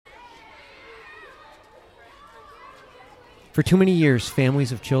For too many years,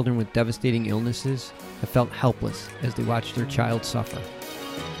 families of children with devastating illnesses have felt helpless as they watch their child suffer.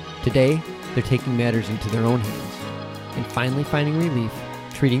 Today, they're taking matters into their own hands and finally finding relief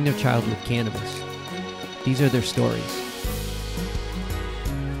treating their child with cannabis. These are their stories.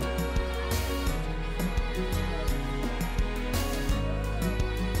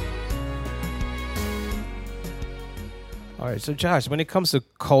 All right, so Josh, when it comes to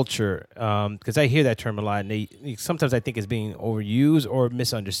culture, because I hear that term a lot, and sometimes I think it's being overused or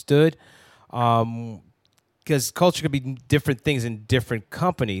misunderstood, because culture could be different things in different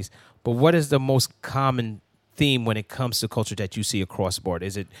companies, but what is the most common theme when it comes to culture that you see across the board?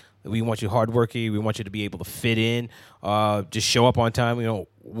 Is it we want you hardworking, we want you to be able to fit in, just show up on time?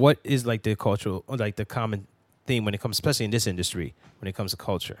 What is like the cultural, like the common theme when it comes, especially in this industry, when it comes to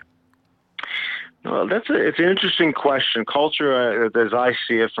culture? Well, it's an interesting question. Culture, as I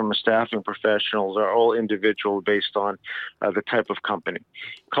see it from a staffing professionals, are all individual based on the type of company.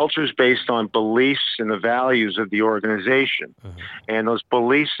 Culture is based on beliefs and the values of the organization. Mm-hmm. And those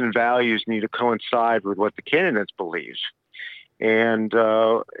beliefs and values need to coincide with what the candidates believe. And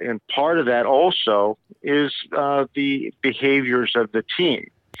part of that also is the behaviors of the team.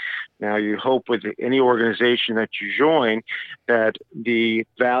 Now, you hope with any organization that you join that the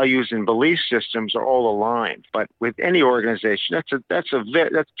values and belief systems are all aligned. But with any organization,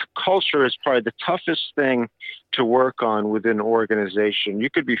 culture is probably the toughest thing to work on within an organization.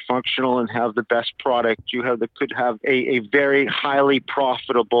 You could be functional and have the best product. Could have a very highly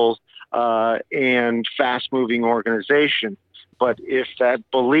profitable and fast-moving organization. But if that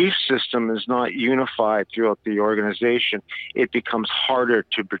belief system is not unified throughout the organization, it becomes harder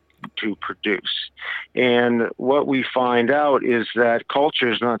to produce. And what we find out is that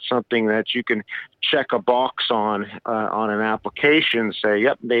culture is not something that you can check a box on an application and say,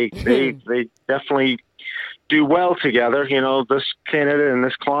 yep, they definitely do well together. This candidate and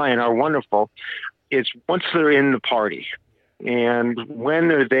this client are wonderful. It's once they're in the party. And when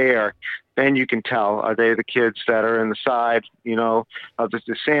they're there, then you can tell, are they the kids that are in the side, of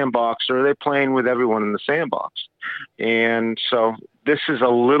the sandbox, or are they playing with everyone in the sandbox? And so this is a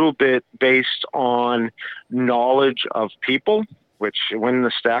little bit based on knowledge of people, which when in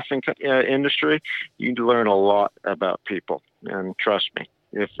the staffing industry, you learn a lot about people. And trust me,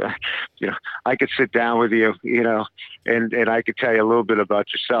 if I could sit down with you, and I could tell you a little bit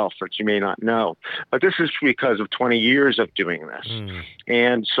about yourself that you may not know. But this is because of 20 years of doing this. Mm.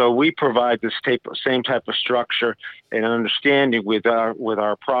 And so we provide this same type of structure and understanding with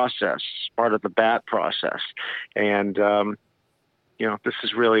our process, part of the BAT process. And, this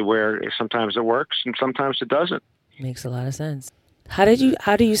is really where sometimes it works and sometimes it doesn't. Makes a lot of sense. How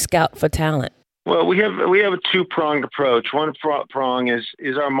do you scout for talent? Well, we have a two-pronged approach. One prong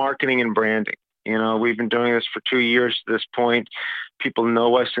is our marketing and branding. We've been doing this for 2 years at this point. People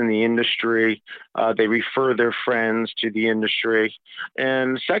know us in the industry. They refer their friends to the industry.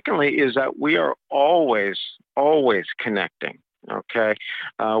 And secondly is that we are always connecting. Okay.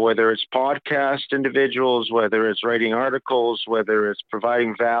 Whether it's podcast individuals, whether it's writing articles, whether it's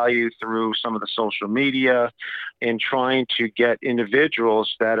providing value through some of the social media and trying to get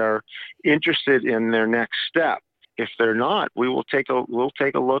individuals that are interested in their next step. If they're not, we'll take a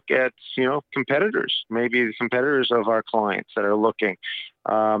look at, competitors, maybe the competitors of our clients that are looking,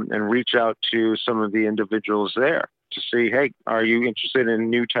 and reach out to some of the individuals there to see, hey, are you interested in a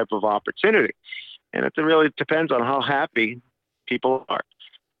new type of opportunity? And it really depends on how happy people are.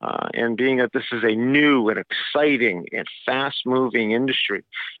 And being that this is a new and exciting and fast-moving industry,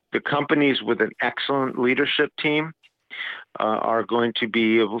 the companies with an excellent leadership team are going to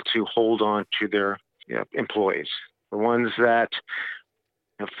be able to hold on to their employees. The ones that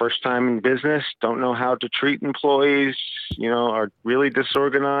first time in business, don't know how to treat employees, are really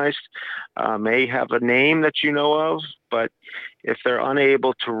disorganized, may have a name that you know of, but if they're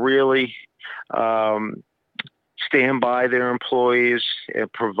unable to really stand by their employees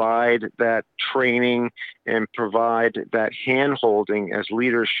and provide that training and provide that hand-holding as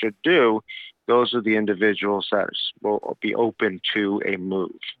leaders should do, those are the individuals that will be open to a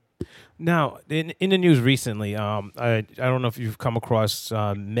move. Now, in the news recently, I don't know if you've come across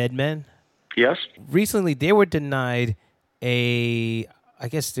MedMen. Yes. Recently, they were denied an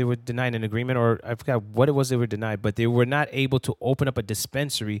agreement, or I forgot what it was they were denied, but they were not able to open up a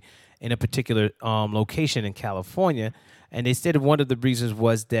dispensary in a particular location in California. And they said one of the reasons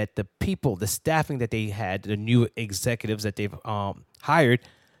was that the staffing that they had, the new executives that they've hired,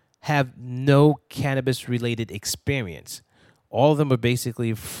 have no cannabis-related experience. All of them are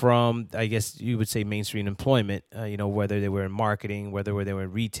basically from, I guess you would say, mainstream employment, whether they were in marketing, whether they were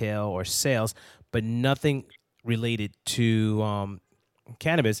in retail or sales, but nothing related to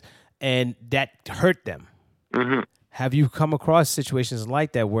cannabis, and that hurt them. Hmm. Have you come across situations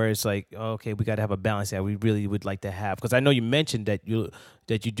like that where it's like, okay, we got to have a balance that we really would like to have? Because I know you mentioned that you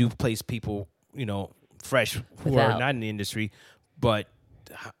do place people, fresh who are Without. not in the industry, but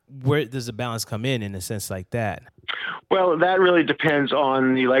where does the balance come in a sense like that? Well, that really depends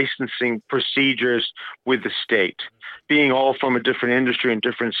on the licensing procedures with the state. Being all from a different industry in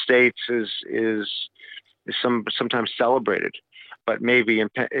different states is sometimes celebrated, but maybe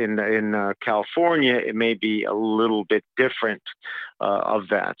in California it may be a little bit different of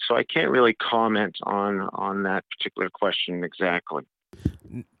that. So I can't really comment on that particular question exactly.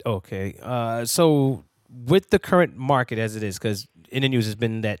 Okay. So with the current market as it is, because in the news has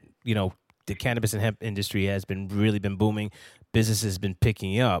been that, the cannabis and hemp industry has been really been booming. Business has been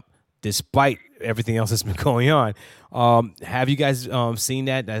picking up despite everything else that's been going on. Have you guys seen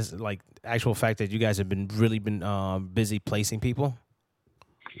that as like actual fact that you guys have been really been busy placing people?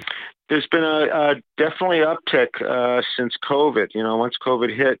 There's been a definitely uptick since COVID. Once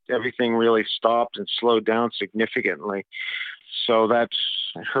COVID hit, everything really stopped and slowed down significantly. So that's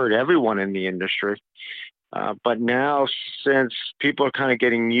hurt everyone in the industry. But now, since people are kind of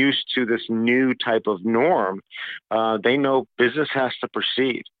getting used to this new type of norm, they know business has to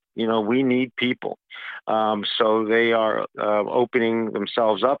proceed. We need people. So they are opening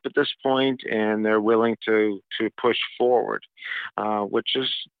themselves up at this point, and they're willing to push forward, which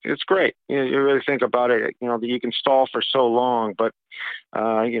is it's great. You really think about it. You can stall for so long, but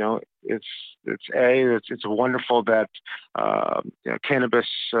it's wonderful that cannabis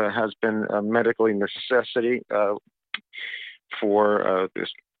has been a medically necessity for this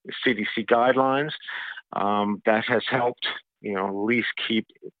CDC guidelines. That has helped, at least keep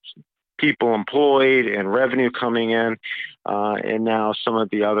people employed and revenue coming in. And now some of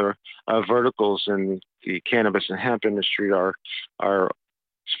the other verticals in the cannabis and hemp industry are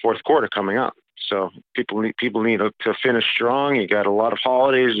fourth quarter coming up. So people need to finish strong. You got a lot of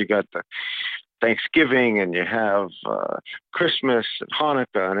holidays. You got the Thanksgiving, and you have Christmas and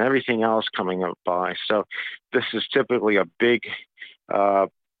Hanukkah and everything else coming up by. So this is typically a big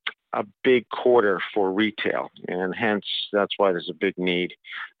quarter for retail, and hence that's why there's a big need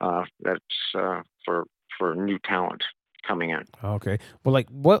for new talent coming in. Okay. Well, like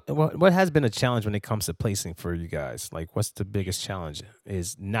what has been a challenge when it comes to placing for you guys? Like, what's the biggest challenge?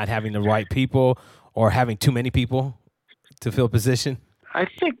 Is not having the right people or having too many people to fill a position? I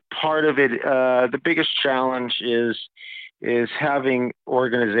think part of it, the biggest challenge is having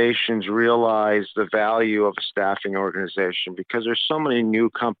organizations realize the value of a staffing organization, because there's so many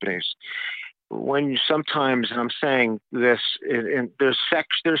new companies. When you sometimes, and I'm saying this, there's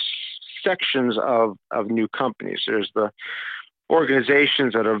sections of new companies. There's the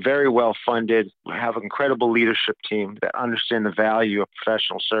organizations that are very well funded, have an incredible leadership team that understand the value of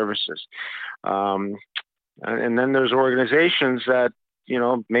professional services. And then there's organizations that,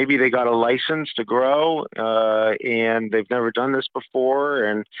 maybe they got a license to grow and they've never done this before.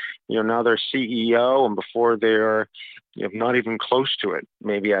 And, now they're CEO, and before they're not even close to it,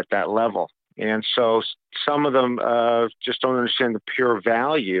 maybe at that level. And so some of them just don't understand the pure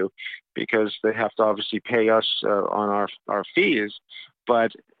value, because they have to obviously pay us on our fees.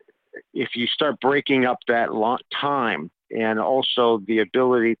 But if you start breaking up that time, and also the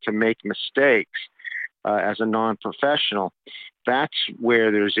ability to make mistakes as a non-professional, that's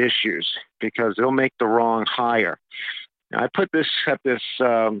where there's issues, because they'll make the wrong hire. Now, I put this at this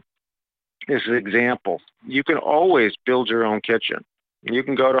example. You can always build your own kitchen. You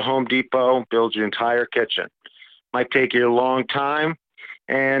can go to Home Depot, build your entire kitchen. Might take you a long time,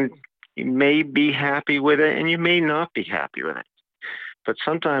 and you may be happy with it, and you may not be happy with it. But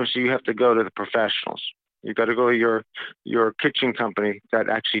sometimes you have to go to the professionals. You got to go to your kitchen company that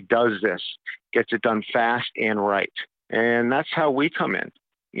actually does this, gets it done fast and right. And that's how we come in.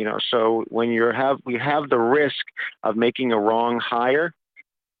 So when we have the risk of making a wrong hire,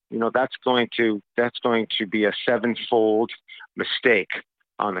 that's going to be a sevenfold mistake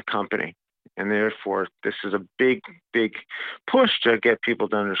on the company. And therefore, this is a big, big push to get people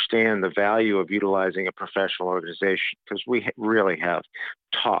to understand the value of utilizing a professional organization, because we really have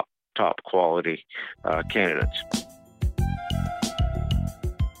top quality candidates.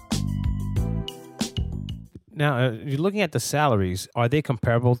 Now, you're looking at the salaries. Are they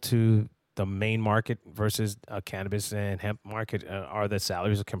comparable to the main market versus cannabis and hemp market? Are the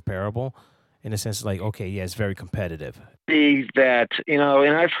salaries comparable in a sense, like, okay, yeah, it's very competitive? See that, and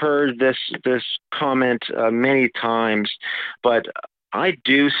I've heard this comment many times, but I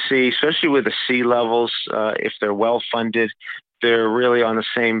do see, especially with the C levels, if they're well funded, they're really on the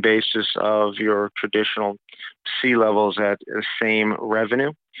same basis of your traditional C-levels at the same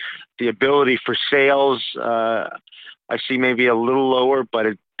revenue. The ability for sales, I see maybe a little lower, but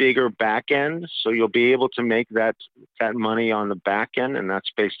a bigger back end. So you'll be able to make that money on the back end, and that's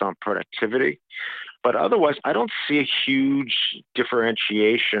based on productivity. But otherwise, I don't see a huge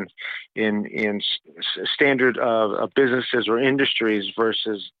differentiation in standard businesses or industries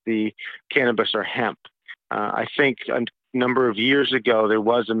versus the cannabis or hemp. I think a number of years ago, there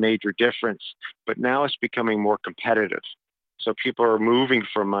was a major difference, but now it's becoming more competitive. So people are moving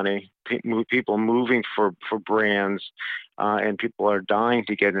for money, people moving for brands, and people are dying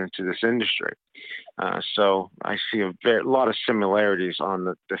to get into this industry. So I see a lot of similarities on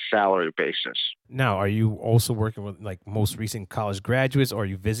the salary basis. Now, are you also working with like most recent college graduates, or are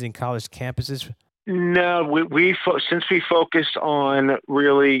you visiting college campuses? No, since we focused on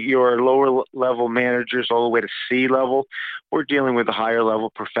really your lower level managers all the way to C level, we're dealing with a higher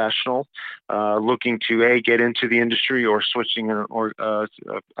level professional looking to get into the industry or switching a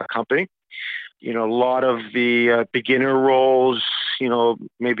company. A lot of the beginner roles,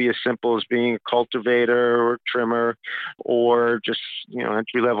 maybe as simple as being a cultivator or trimmer or just,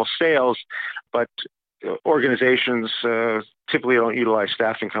 entry level sales. But organizations typically don't utilize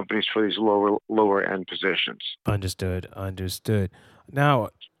staffing companies for these lower end positions. Understood. Now,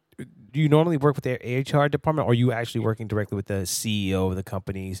 do you normally work with their HR department, or are you actually working directly with the CEO of the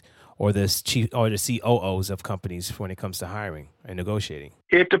companies or the chief or the COOs of companies when it comes to hiring and negotiating?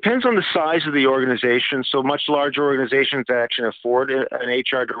 It depends on the size of the organization. So much larger organizations that actually afford an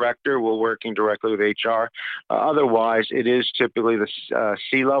HR director will working directly with HR. Otherwise, it is typically the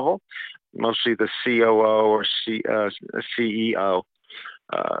C level, mostly the COO or CEO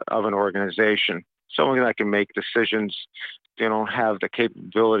of an organization. Someone that can make decisions. They don't have the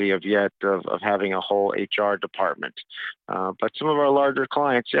capability of having a whole HR department. But some of our larger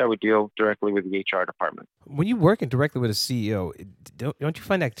clients, we deal directly with the HR department. When you're working directly with a CEO, don't you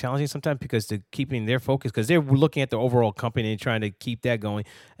find that challenging sometimes because they're keeping their focus, because they're looking at the overall company and trying to keep that going,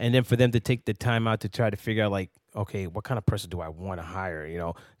 and then for them to take the time out to try to figure out, like, okay, what kind of person do I want to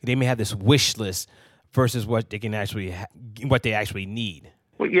hire? They may have this wish list versus what they can actually what they actually need.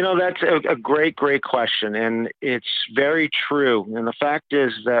 Well, that's a great question, and it's very true. And the fact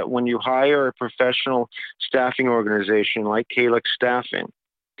is that when you hire a professional staffing organization like Calyx Staffing,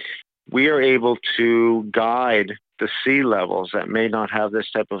 we are able to guide the C levels that may not have this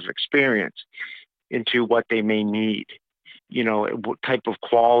type of experience into what they may need. What type of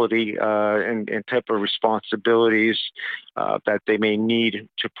quality and type of responsibilities that they may need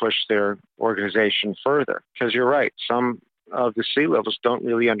to push their organization further. Because you're right, some of the C levels don't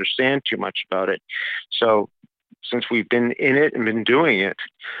really understand too much about it. So since we've been in it and been doing it,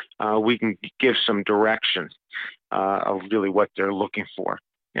 we can give some direction of really what they're looking for,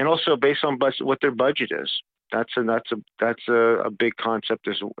 and also based on what their budget is. That's a big concept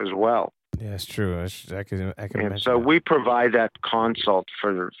as well. Yeah, it's true. I can and so we provide that consult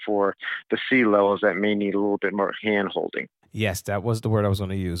for the C levels that may need a little bit more hand holding. Yes, that was the word I was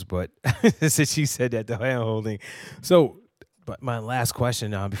going to use, but since you said that, the hand holding. So, but my last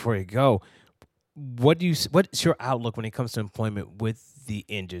question before you go, what's your outlook when it comes to employment with the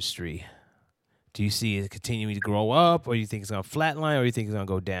industry? Do you see it continuing to grow up, or do you think it's going to flatline, or do you think it's going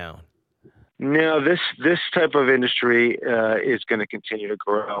to go down? No, this type of industry is going to continue to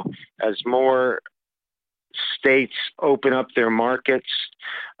grow as more states open up their markets,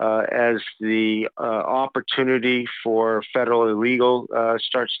 as the opportunity for federal illegal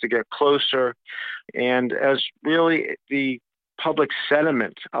starts to get closer, and as really the public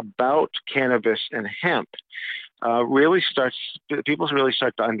sentiment about cannabis and hemp people really start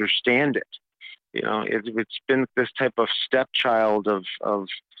to understand it. It's been this type of stepchild of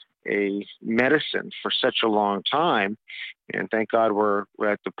a medicine for such a long time, and thank God we're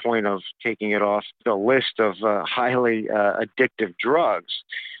at the point of taking it off the list of highly addictive drugs.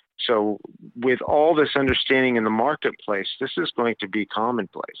 So with all this understanding in the marketplace, this is going to be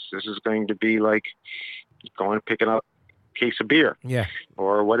commonplace. This is going to be like going and picking up a case of beer,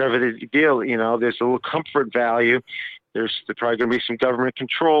 or whatever the deal. There's a little comfort value. There's probably going to be some government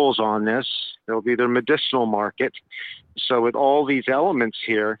controls on this. There'll be the medicinal market. So with all these elements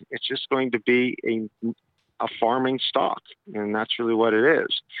here, it's just going to be a farming stock, and that's really what it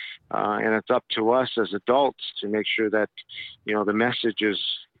is. And it's up to us as adults to make sure that, the messages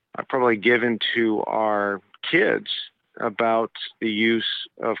are probably given to our kids about the use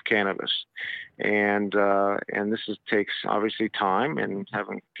of cannabis. And this takes obviously time and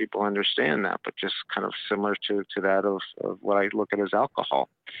having people understand that, but just kind of similar to that of what I look at as alcohol.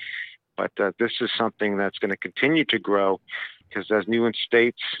 But this is something that's going to continue to grow because as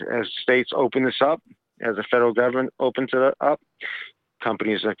states open this up, as the federal government opens it up,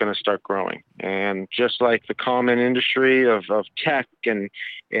 companies are going to start growing. And just like the common industry of tech and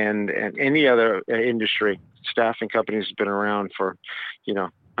any other industry, staffing companies have been around for,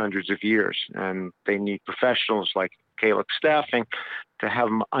 hundreds of years, and they need professionals like Calyx Staffing to have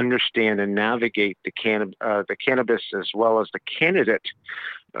them understand and navigate the cannabis as well as the candidate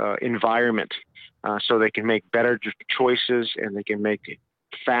environment, so they can make better choices and they can make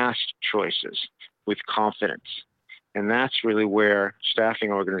fast choices with confidence. And that's really where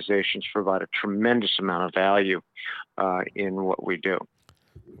staffing organizations provide a tremendous amount of value in what we do.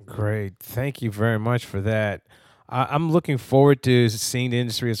 Great. Thank you very much for that. I'm looking forward to seeing the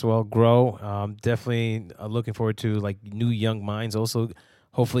industry as well grow. Definitely looking forward to like new young minds also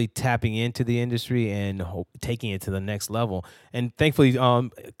hopefully tapping into the industry and taking it to the next level. And thankfully,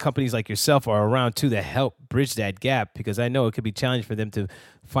 companies like yourself are around too to help bridge that gap, because I know it could be challenging for them to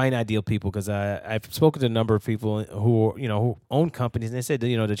find ideal people. Because I've spoken to a number of people who own companies, and they said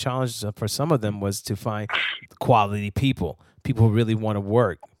that, the challenge for some of them was to find quality people who really want to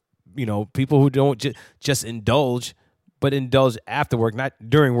work. People who don't just indulge, but indulge after work, not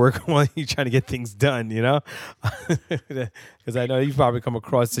during work while you're trying to get things done, Because I know you've probably come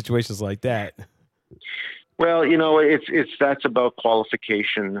across situations like that. Well, that's about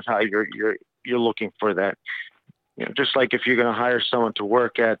qualification, how you're looking for that. Just like if you're going to hire someone to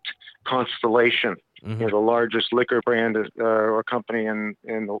work at Constellation, Mm-hmm. the largest liquor brand or company in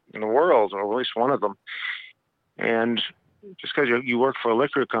the world, or at least one of them, and just because you work for a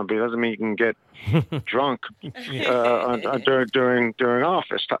liquor company doesn't mean you can get drunk during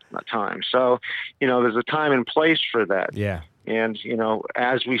office time. So, there's a time and place for that. Yeah. And,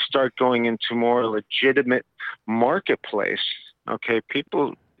 as we start going into more legitimate marketplace, okay,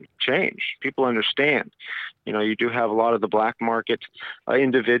 people change. People understand. You do have a lot of the black market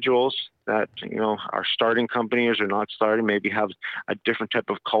individuals that, are starting companies or not starting, maybe have a different type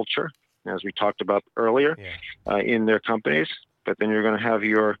of culture, as we talked about earlier, in their companies. But then you're going to have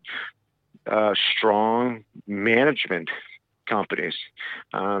your strong management companies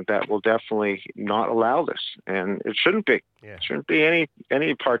that will definitely not allow this, and it shouldn't be. Yeah. It shouldn't be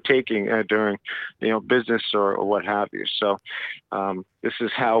any partaking during business or what have you. So this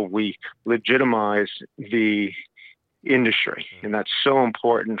is how we legitimize the industry, and that's so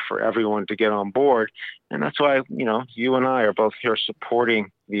important for everyone to get on board. And that's why you and I are both here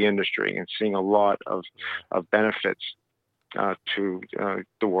supporting the industry and seeing a lot of benefits to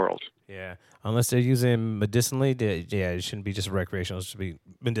the world. Yeah, unless they're using medicinally, it shouldn't be just recreational. It should be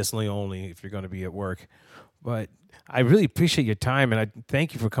medicinally only if you're going to be at work. But I really appreciate your time, and I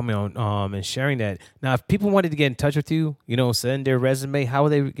thank you for coming on and sharing that. Now, if people wanted to get in touch with you, send their resume, how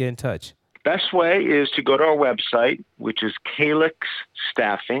would they get in touch? Best way is to go to our website, which is Calyx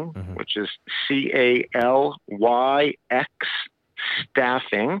Staffing, which is CALYX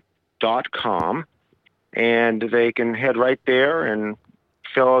staffing.com. And they can head right there and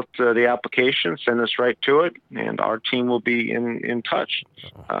fill out the application, send us right to it, and our team will be in touch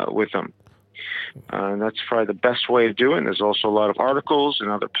with them. And that's probably the best way of doing it. There's also a lot of articles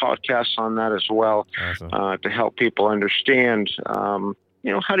and other podcasts on that as well. Awesome. To help people understand, how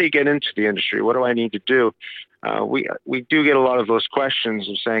do you get into the industry? What do I need to do? We do get a lot of those questions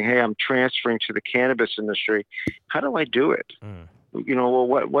of saying, hey, I'm transferring to the cannabis industry. How do I do it? Well,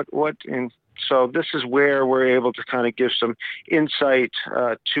 what? And so this is where we're able to kind of give some insight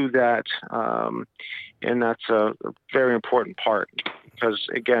to that. And that's a very important part, because,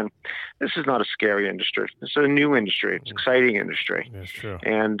 again, this is not a scary industry. It's a new industry. It's an exciting industry. That's true.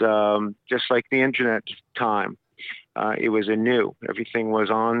 And just like the internet time, it was new. Everything was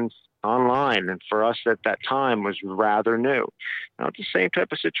online. And for us at that time was rather new. Now, it's the same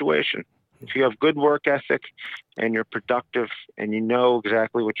type of situation. If you have good work ethic and you're productive and you know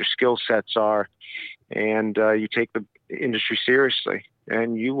exactly what your skill sets are, and you take the industry seriously,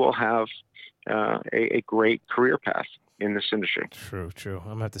 and you will have a great career path in this industry. True. I'm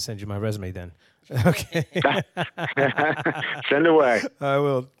going to have to send you my resume then. Okay. Send away. I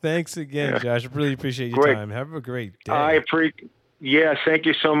will. Thanks again, Josh. I really appreciate your time. Have a great day. Yes, thank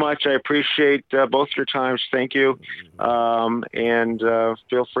you so much. I appreciate both your times. Thank you. And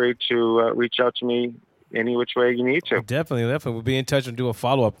feel free to reach out to me any which way you need to. Definitely. We'll be in touch and do a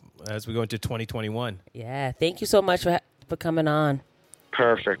follow-up as we go into 2021. Yeah, thank you so much for coming on.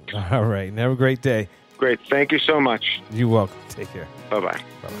 Perfect. All right. Have a great day. Great. Thank you so much. You're welcome. Take care. Bye-bye.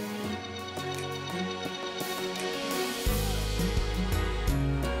 Bye-bye.